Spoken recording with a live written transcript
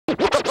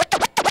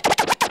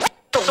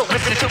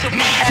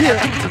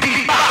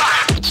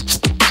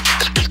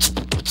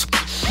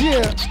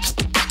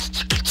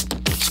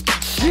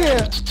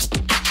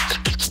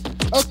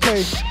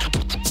Okay.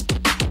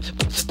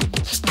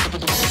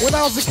 When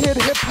I was a kid,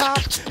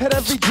 hip-hop had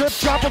every drip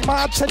drop of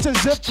my attention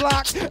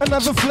ziplock.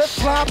 Another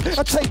flip-flop,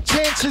 I take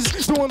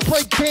chances, doing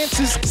break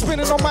dances,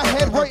 spinning on my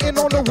head, writing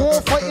on the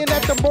wall, fighting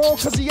at the mall,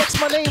 cause he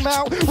X'd my name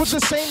out. Was the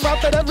same route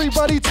that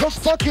everybody took,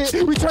 fuck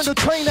it, we turned the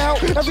train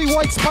out. Every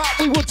white spot,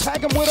 we would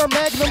tag them with our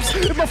magnums.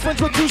 If my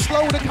friends were too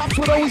slow, the cops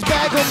would always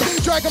bag them.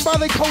 Drag them by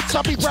their coats,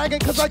 I'd be bragging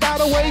cause I got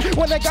away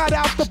when I got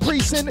out the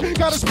precinct.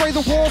 Gotta spray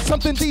the wall,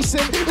 something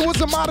decent. It was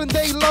a modern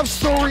day love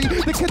story.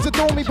 The kids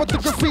adore me, but the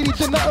graffiti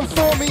did nothing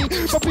for me.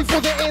 But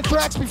before the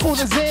anthrax, before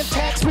the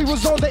Xantax, we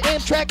was on the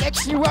Amtrak,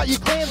 X'ing you out, your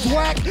clan's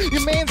whack,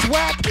 your man's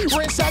whack.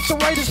 Ransack the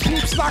writer's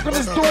peeps, knock on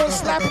his door and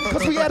slap him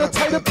cause we had a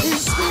tighter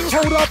piece.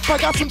 Hold up, I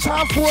got some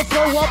time for a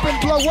throw up and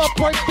blow up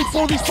right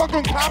before these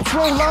fucking cops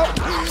roll up.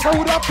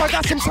 Hold up, I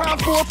got some time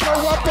for a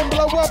throw up and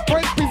blow up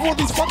right before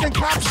these fucking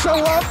cops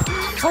show up.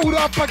 Hold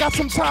up, I got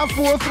some time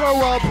for a throw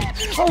up.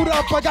 Hold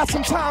up, I got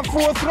some time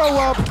for a throw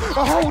up.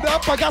 Hold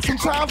up, I got some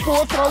time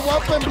for a throw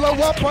up and blow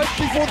up right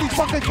before these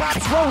fucking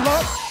cops roll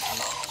up.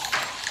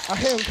 I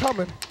hear him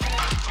coming.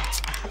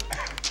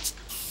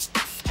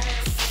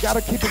 Gotta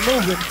keep it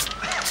moving.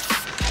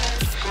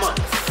 Come on.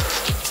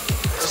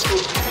 Let's go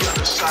to the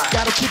other side.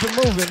 Gotta keep it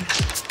moving.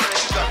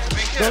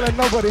 Don't let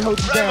nobody hold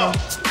you down.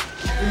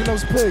 Even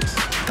those pigs.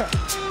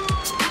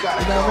 You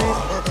know what I mean?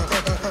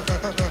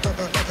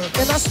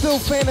 And I still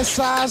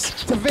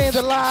fantasize to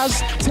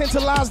vandalize,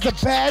 tantalize the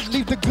bad,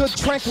 leave the good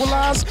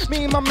tranquilized.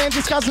 Me and my man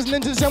disguised as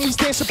ninjas and we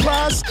stand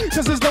surprised.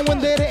 Cause there's no one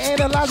there to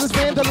analyze us,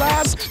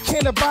 vandalize.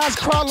 Cannibalize,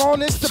 crawl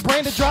on us, the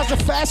brand that drives the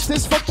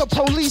fastest. Fuck the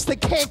police, they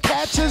can't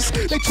catch us.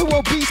 They too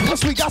obese,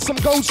 plus we got some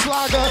ghost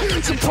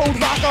lager. Some cold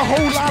vodka, a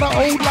whole lot of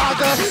old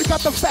lager.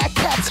 Got the fat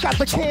caps, got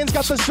the cans,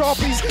 got the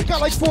Sharpies. Got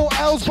like 4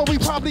 L's, but we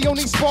probably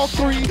only spark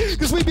 3.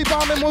 Cause we be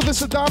bombing more than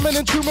Saddam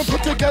and Truman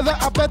put together.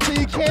 I bet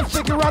you can't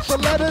figure out the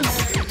letters.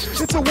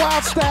 It's a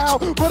wild style,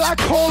 but I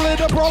call it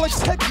a brawling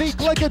technique,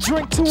 like a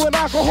drink to an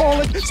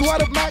alcoholic. So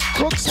out of Mac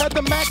Crooks, had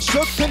the Mac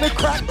shook and the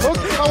crack hook.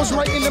 I was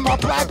writing in my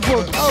black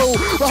book. Oh,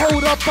 but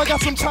hold up, I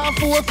got some time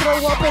for a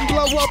throw up and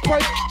blow up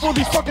right before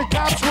these fucking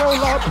cops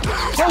roll up.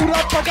 Hold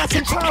up, I got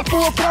some time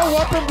for a throw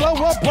up and blow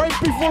up right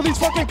before these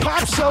fucking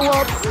cops show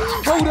up.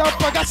 Hold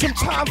up, I got some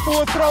time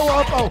for a throw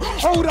up. Oh,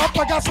 hold up,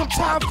 I got some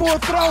time for a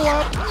throw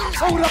up.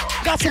 Hold up,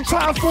 got some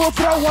time for a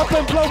throw up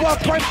and blow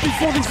up right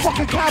before these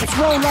fucking cops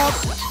roll up.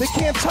 They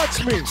can't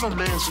touch me.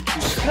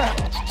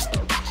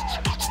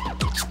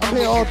 I'm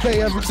here all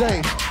day, every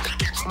day.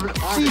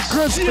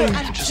 GRIZZLY.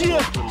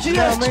 You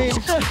know what I mean?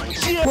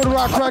 Puerto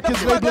Rock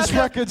Records, Labeless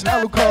Records,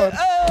 Alucard.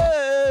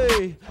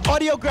 Hey,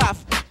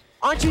 Audiograph.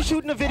 Aren't you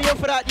shooting a video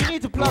for that? You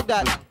need to plug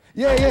that.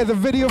 Yeah, the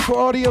video for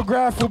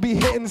Audiograph will be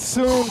hitting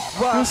soon.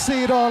 Wow. You'll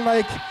see it on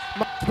like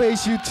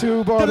MySpace,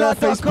 YouTube, all that,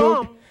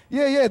 Facebook.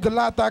 Yeah,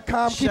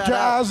 thelot.com. Keep your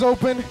eyes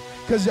open.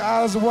 Cause your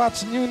eyes are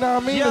watching you, know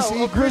what I mean? Let's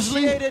eat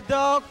GRIZZLY. Appreciate it,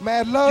 dog.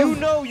 Mad love. You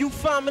know, you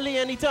family,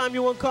 anytime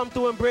you want to come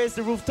to embrace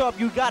the rooftop,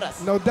 you got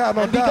us. No doubt,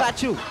 no doubt. We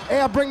got you. Hey,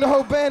 I'll bring the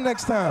whole band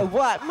next time.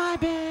 What? My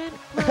band.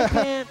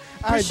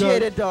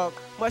 Appreciate it, dog.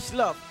 Much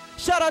love.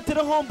 Shout out to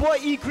the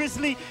homeboy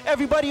GRIZZLY,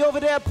 everybody over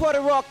there at Puerto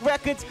Rock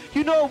Records.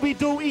 You know what we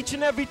do each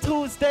and every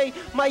Tuesday.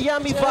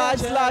 Miami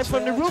Vibes live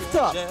from the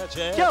rooftop.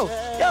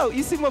 Yo,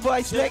 you see my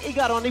boy Slick? He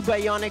got on the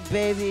bionic,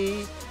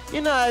 baby. You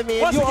know what I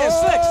mean? Once again,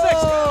 Slick.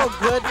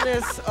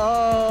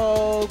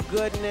 Oh,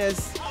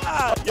 goodness.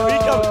 Yo, he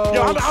coming.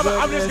 Yo,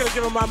 I'm just going to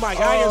give him my mic.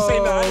 I ain't going to say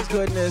nothing. Oh,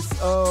 goodness.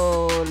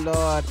 Oh,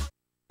 Lord.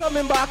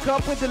 Coming back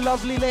up with the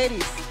lovely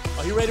ladies.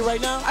 Are you ready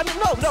right now? I mean,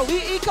 no.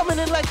 He coming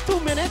in like 2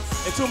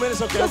 minutes. In 2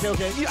 minutes?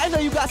 Okay. I know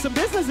you got some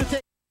business to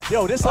take.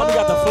 Yo, this time we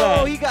got the flag.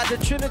 Oh, he got the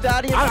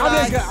Trinidadian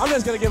flag. I'm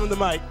just going to give him the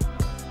mic.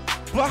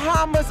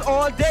 Bahamas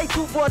all day,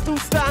 242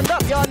 stand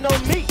up. Y'all know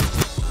me.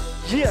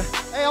 Yeah.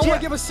 Hey, I want to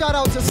give a shout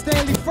out to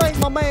Stanley Frank,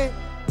 my man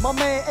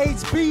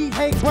HB,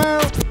 Hank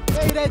Brown.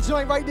 Hey, that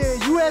joint right there.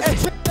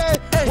 US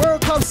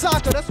World Cup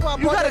Soccer. That's why I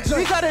brought that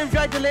joint. You gotta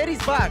invite the ladies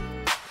back.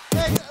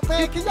 Hey,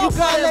 man, can y'all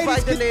find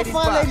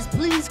ladies,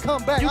 please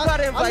come back. You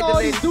gotta invite the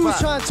ladies back. I know all these dudes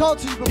trying to talk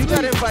to you, but you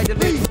gotta invite the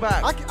ladies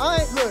back. I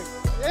ain't, look,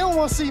 they don't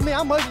want to see me.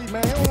 I'm ugly,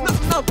 man.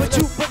 But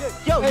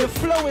your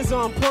flow is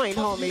on point,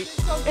 homie.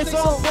 It's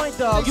on point,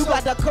 dog. You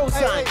got the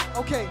cosign.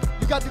 Okay,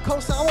 you got the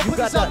cosign. I want to put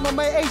this out to my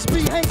man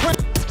HB,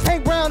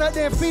 Hank Brown out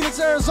there in Phoenix,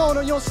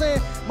 Arizona, you know what I'm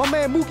saying? My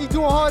man Mookie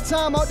doing hard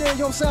time out there, you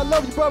know what I'm saying? I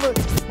love you, brother.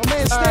 My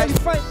man Stanley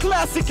Frank.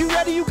 Classic, you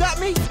ready? You got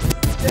me?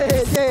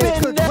 Yeah,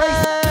 good,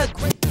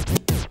 great.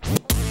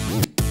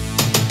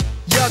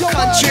 Your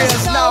country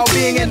is now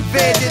being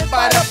invaded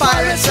by the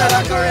pirates of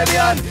the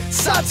Caribbean.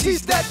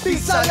 Satish, that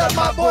beats, I love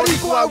my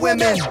Boricua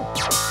women.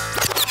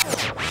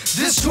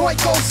 This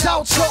joint goes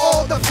out to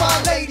all the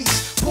fine ladies.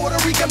 Puerto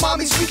Rican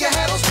mommies, we can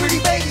handle pretty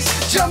babies.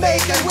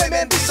 Jamaican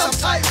women, be some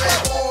tight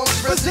red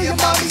horns. Brazilian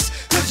mommies,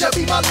 could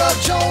you be my Love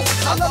Jones?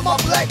 I love my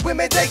black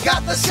women, they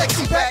got the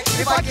sexy back.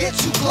 If I get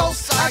too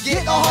close, I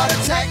get a heart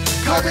attack.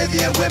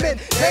 Caribbean women,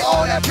 they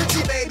all have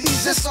pretty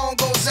babies. This song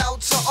goes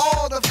out to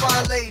all the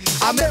fine ladies.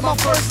 I met my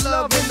first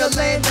love in the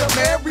land of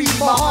Mary.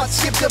 My heart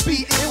skipped a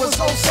beat, it was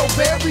oh so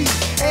very.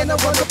 Anne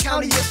Arundel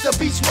County, yes, the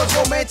beach was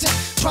romantic.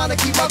 Trying to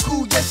keep my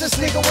cool, yes, this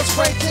nigga was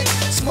frantic.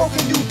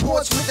 Smoking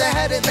Newports with the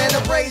hatted man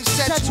of braves.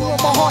 Tattoo on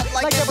my heart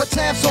like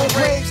epitaphs on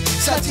graves.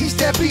 Satish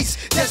that beast,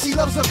 yes, he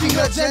loves the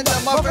female gender.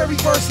 My very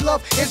first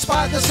love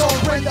inspired the song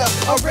Brenda.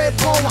 A red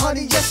bone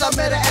honey, yes, I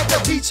met her at the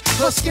beach.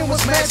 Her skin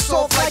was mad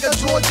soft like a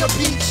Georgia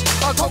peach.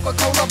 A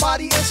Coca-Cola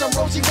body and some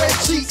rosy red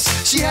cheeks.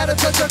 She had a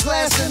touch of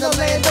class in the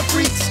land of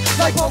freaks.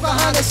 Like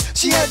Pocahontas,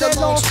 she had that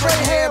long straight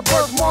hair,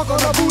 birthmark on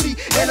her booty,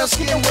 and her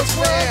skin was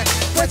rare.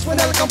 French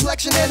vanilla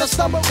complexion and her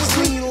stomach was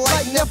lean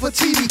like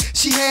Nefertiti.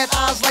 She had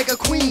eyes like a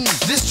queen.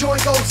 This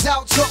joint goes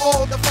out to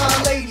all the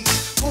fine ladies.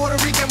 Puerto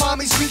Rican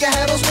mommies, we can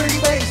have those pretty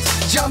ways.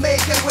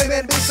 Jamaican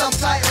women, be some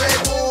tight red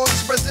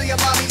boys. Brazilian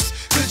mommies,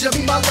 could you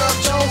be my Love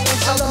Jones?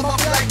 I love my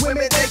black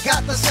women, they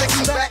got the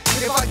sexy back.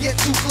 If I get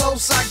too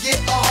close, I get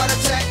a heart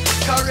attack.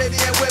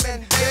 Caribbean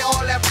women, they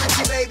all have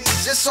pretty babies.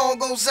 This song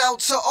goes out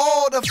to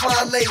all the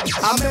fine ladies.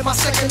 I met my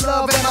second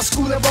love at my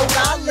school in Rhode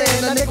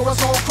Island. A nigga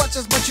was on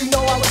crutches, but you know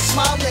I was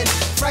smiling.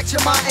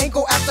 Fractured my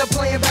ankle after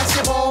playing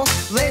basketball.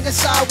 Landed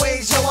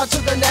sideways, yo, I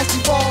took a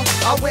nasty ball.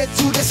 I went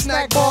to the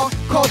snack bar,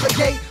 called the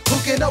gate.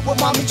 Hooking up with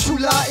mommy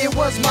Trula, it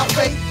was my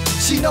fate.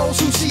 She knows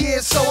who she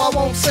is, so I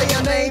won't say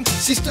her name.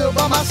 She stood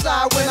by my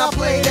side when I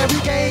played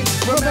every game.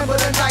 Remember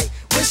the night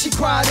when she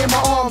cried in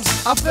my arms.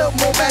 I felt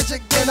more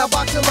magic than a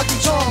box of Lucky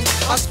Charms.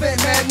 I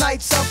spent mad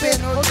nights up in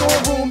her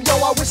dorm room. Yo,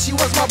 I wish she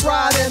was my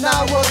bride and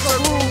I was her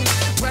groom.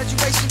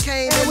 Graduation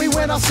came and we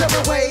went our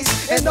separate ways,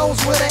 and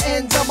those were the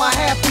ends of my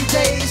happy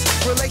days.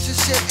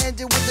 Relationship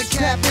ended with the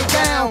cap and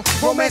gown.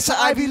 Romance at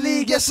Ivy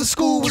League, yes, the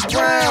school was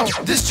brown.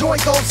 This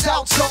joint goes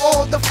out to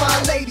all the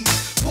fine ladies.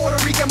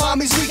 Puerto Rican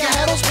mommies, we can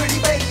have those pretty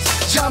babies.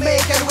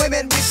 Jamaican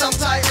women, be some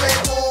tight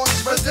red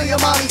boys. Brazilian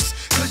mommies,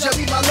 could you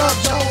be my Love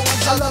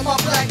Jones? I love my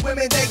black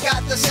women, they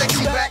got the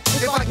sexy back.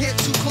 If I get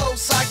too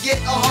close, I get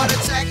a heart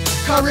attack.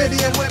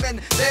 Caribbean women,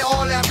 they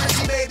all have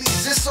pretty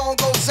babies. This song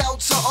goes out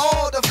to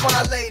all the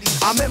fine ladies.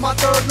 I met my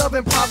third love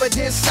in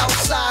Providence,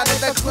 outside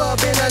at the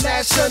club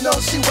International.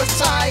 She was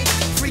tight,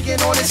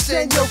 freaking on a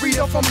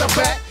senorita from the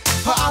back.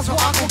 Her eyes were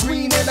aqua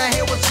green and her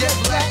hair was jet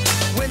black.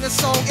 When the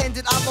song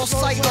ended, I lost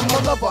sight of my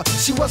lover.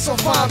 She was so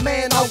fine,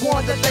 man, I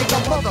wanted to thank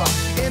her mother.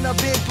 In a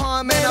big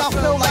pond, man, I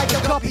felt like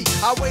a guppy.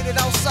 I waited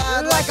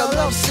outside like a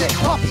lovesick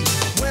puppy.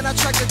 When I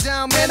tracked her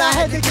down, man, I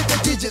had to get the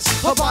digits.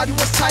 Her body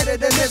was tighter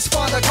than this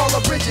father, call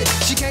her Bridget.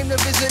 She came to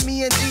visit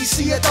me in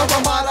D.C. at the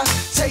Ramada.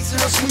 Tasted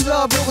her sweet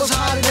love, it was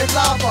hotter than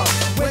lava.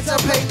 Went to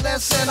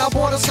Payless and I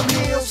bought her some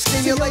heels.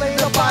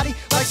 Stimulated her body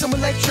like some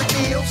electric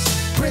eels.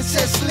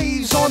 Princess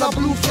sleeves on a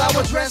blue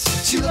flower dress.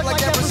 She looked like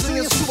that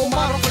Brazilian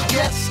supermodel for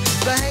guests.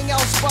 The hangout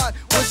spot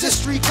was this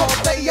street called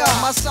Thea.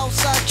 My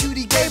Southside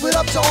cutie gave it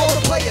up to all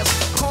the players.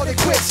 Called it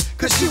quits,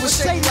 cause she was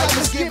shady like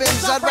Miss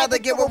Gibbons. I'd rather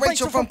get with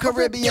Rachel from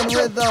Caribbean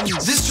Rhythms.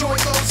 This joint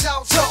goes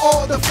out to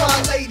all the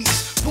fine ladies.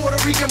 Puerto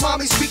Rican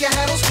mommies, we can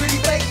have those pretty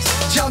babies.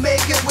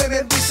 Jamaican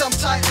women, be some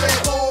tight red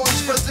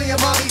boys. Brazilian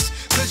mommies,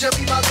 could you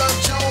be my Love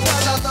Jones?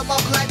 I love my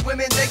black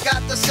women, they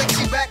got the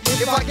sexy back.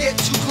 If I get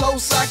too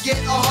close, I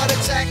get a heart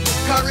attack.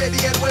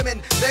 Caribbean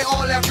women, they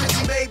all have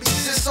pretty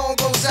babies. This song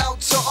goes out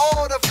to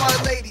all the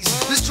fine ladies.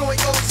 This joint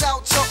goes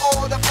out to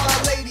all the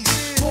fine ladies.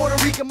 Puerto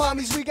Rican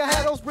mommies, we can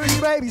have those pretty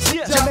babies.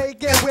 Yeah.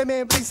 Jamaican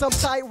women, be some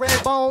tight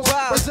red bones.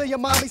 Wow.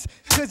 Brazilian mommies,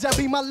 could you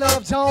be my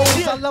Love Jones?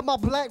 Yeah. I love my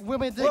black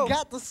women, they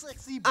got the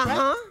sexy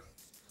back.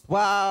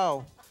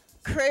 Wow.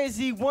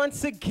 Crazy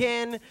once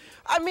again.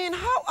 I mean,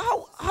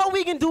 how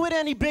we can do it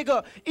any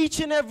bigger? Each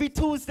and every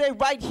Tuesday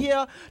right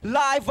here,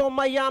 live on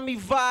Miami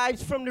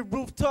Vibes from the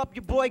rooftop.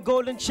 Your boy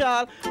Golden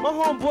Child, my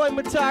homeboy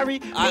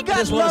Matari. We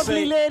got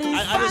lovely ladies.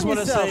 I just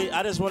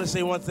want to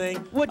say one thing.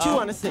 What you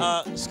want to say?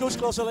 Scooch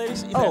closer,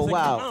 ladies. Oh,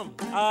 wow.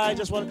 I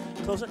just want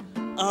closer.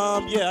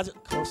 Yeah,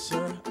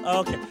 closer.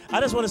 Okay. I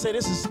just want to say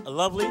this is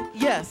lovely.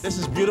 Yes. This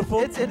is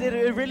beautiful.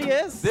 It really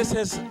is. This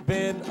has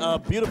been a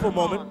beautiful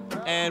moment,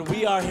 and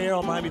we are here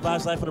on Miami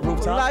Vibes Live from the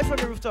rooftop. Live from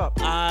the rooftop.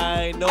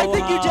 I know. I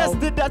think you just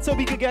did that so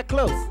we could get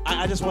close.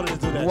 I just wanted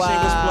to do that. Wow.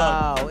 Shameless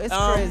plug.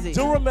 It's crazy.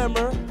 Do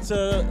remember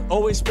to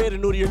always spay the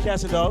neuter your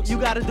cats and dogs. You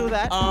got to do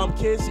that.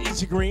 Kids,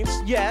 eat your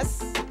greens.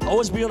 Yes.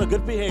 Always be on a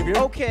good behavior.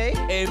 Okay.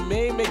 It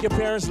may make your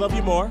parents love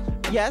you more.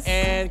 Yes.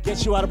 And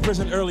get you out of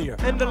prison earlier.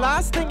 And the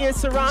last thing is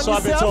surround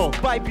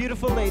yourself by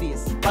beautiful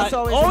ladies. That's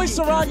always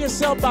surround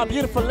yourself by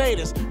beautiful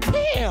ladies.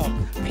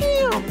 Pam.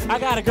 I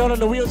got a girl in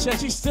the wheelchair.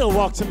 She still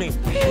walks to me.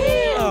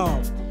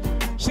 Pam.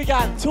 She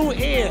got 2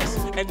 ears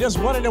and just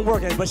one of them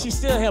working, but she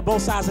still had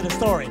both sides of the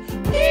story.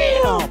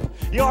 Pam.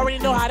 You already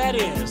know how that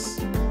is.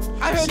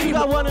 I heard you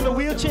got one in the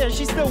wheelchair and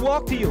she still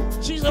walk to you.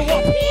 She's a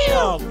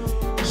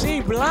pimp.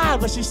 She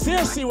blind, but she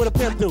still see what a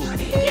pimp do.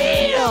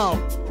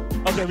 Pimp.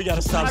 Okay, we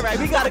gotta stop. All right,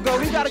 we gotta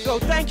go.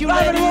 Thank you,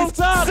 ladies.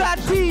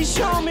 Satish,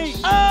 show me.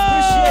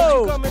 Appreciate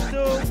you coming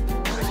through.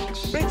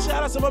 Big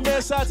shout out to my man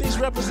Satish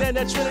representing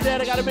that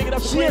Trinidad. I gotta make it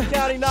up to Queen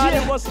County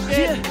 9 once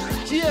again.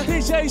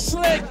 DJ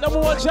Slick,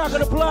 #1 jock on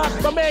the block.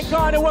 My man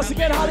Garner once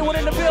again, Hollywood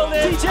in the building.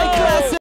 DJ